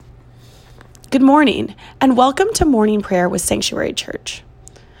Good morning, and welcome to Morning Prayer with Sanctuary Church.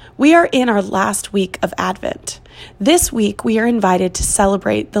 We are in our last week of Advent. This week, we are invited to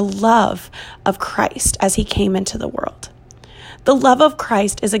celebrate the love of Christ as he came into the world. The love of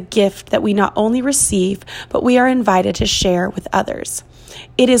Christ is a gift that we not only receive, but we are invited to share with others.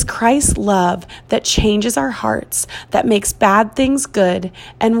 It is Christ's love that changes our hearts, that makes bad things good,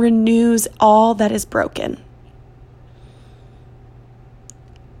 and renews all that is broken.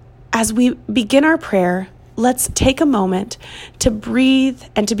 As we begin our prayer, let's take a moment to breathe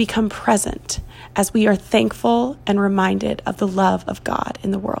and to become present as we are thankful and reminded of the love of God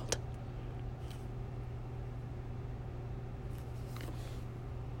in the world.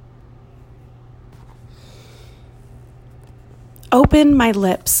 Open my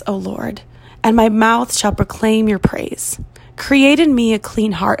lips, O Lord, and my mouth shall proclaim your praise. Create in me a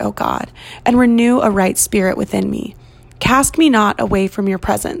clean heart, O God, and renew a right spirit within me. Cast me not away from your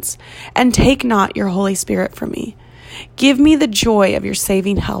presence, and take not your Holy Spirit from me. Give me the joy of your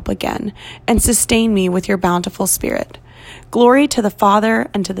saving help again, and sustain me with your bountiful Spirit. Glory to the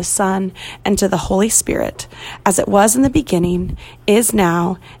Father, and to the Son, and to the Holy Spirit, as it was in the beginning, is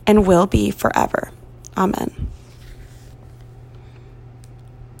now, and will be forever. Amen.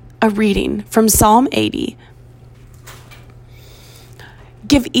 A reading from Psalm 80.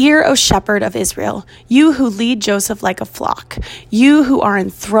 Give ear, O shepherd of Israel, you who lead Joseph like a flock, you who are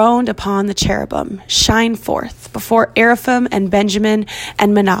enthroned upon the cherubim, shine forth before Ephraim and Benjamin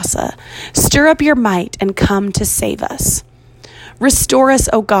and Manasseh. Stir up your might and come to save us. Restore us,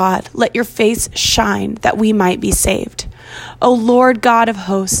 O God, let your face shine that we might be saved. O Lord God of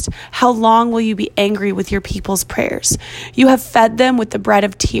hosts, how long will you be angry with your people's prayers? You have fed them with the bread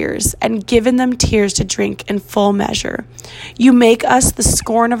of tears and given them tears to drink in full measure. You make us the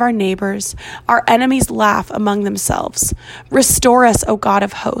scorn of our neighbors. Our enemies laugh among themselves. Restore us, O God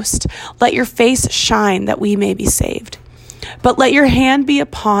of hosts. Let your face shine that we may be saved. But let your hand be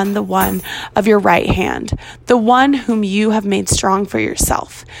upon the one of your right hand, the one whom you have made strong for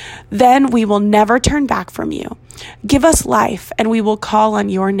yourself. Then we will never turn back from you. Give us life, and we will call on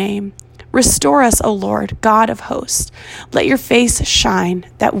your name. Restore us, O Lord, God of hosts. Let your face shine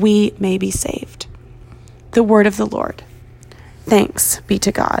that we may be saved. The word of the Lord. Thanks be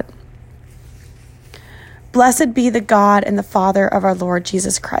to God. Blessed be the God and the Father of our Lord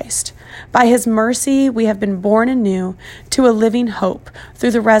Jesus Christ. By his mercy, we have been born anew to a living hope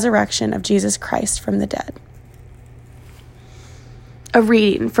through the resurrection of Jesus Christ from the dead. A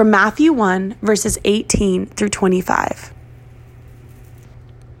reading from Matthew 1, verses 18 through 25.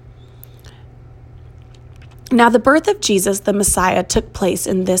 Now the birth of Jesus, the Messiah, took place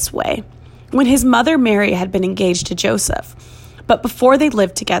in this way. When his mother Mary had been engaged to Joseph, but before they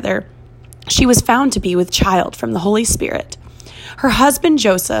lived together, she was found to be with child from the Holy Spirit. Her husband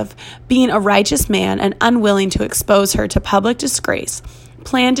Joseph, being a righteous man and unwilling to expose her to public disgrace,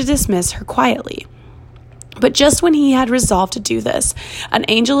 planned to dismiss her quietly. But just when he had resolved to do this, an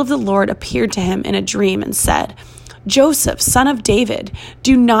angel of the Lord appeared to him in a dream and said, Joseph, son of David,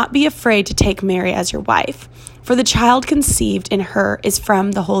 do not be afraid to take Mary as your wife, for the child conceived in her is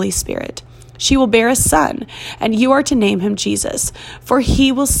from the Holy Spirit. She will bear a son, and you are to name him Jesus, for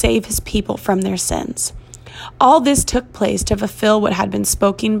he will save his people from their sins. All this took place to fulfill what had been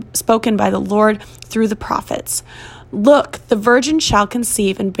spoken by the Lord through the prophets. Look, the virgin shall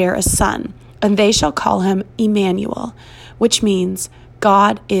conceive and bear a son, and they shall call him Emmanuel, which means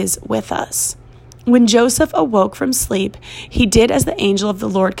God is with us. When Joseph awoke from sleep, he did as the angel of the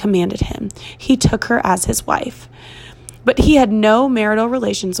Lord commanded him. He took her as his wife. But he had no marital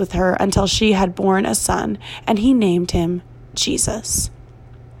relations with her until she had borne a son, and he named him Jesus.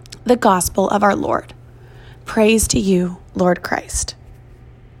 The Gospel of our Lord. Praise to you, Lord Christ.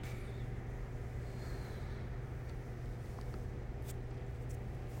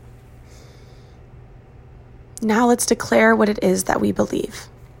 Now let's declare what it is that we believe.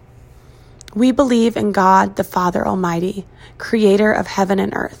 We believe in God, the Father Almighty, creator of heaven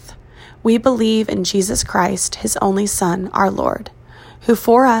and earth. We believe in Jesus Christ, his only Son, our Lord, who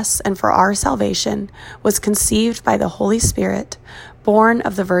for us and for our salvation was conceived by the Holy Spirit, born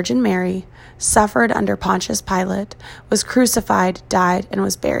of the Virgin Mary, suffered under Pontius Pilate, was crucified, died, and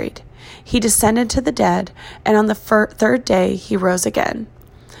was buried. He descended to the dead, and on the third day he rose again.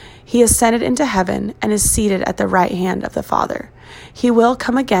 He ascended into heaven and is seated at the right hand of the Father. He will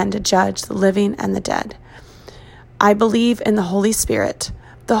come again to judge the living and the dead. I believe in the Holy Spirit,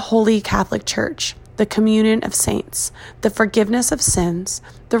 the Holy Catholic Church, the communion of saints, the forgiveness of sins,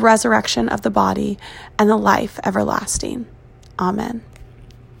 the resurrection of the body, and the life everlasting. Amen.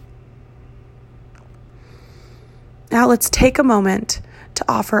 Now let's take a moment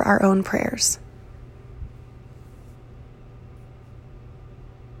to offer our own prayers.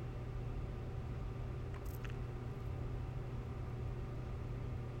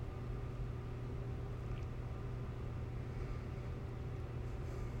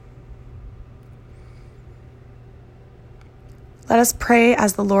 Let us pray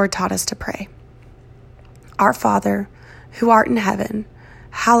as the Lord taught us to pray. Our Father, who art in heaven,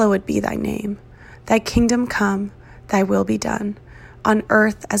 hallowed be thy name. Thy kingdom come, thy will be done, on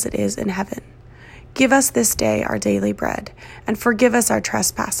earth as it is in heaven. Give us this day our daily bread, and forgive us our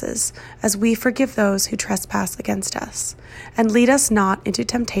trespasses, as we forgive those who trespass against us. And lead us not into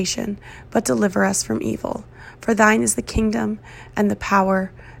temptation, but deliver us from evil. For thine is the kingdom, and the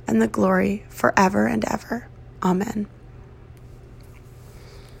power, and the glory, forever and ever. Amen.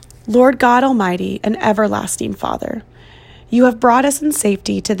 Lord God Almighty and everlasting Father, you have brought us in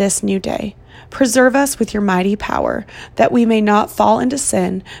safety to this new day. Preserve us with your mighty power, that we may not fall into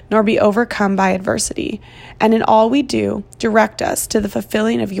sin, nor be overcome by adversity. And in all we do, direct us to the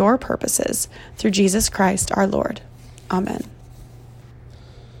fulfilling of your purposes, through Jesus Christ our Lord. Amen.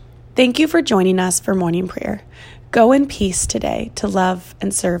 Thank you for joining us for morning prayer. Go in peace today to love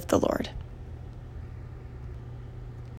and serve the Lord.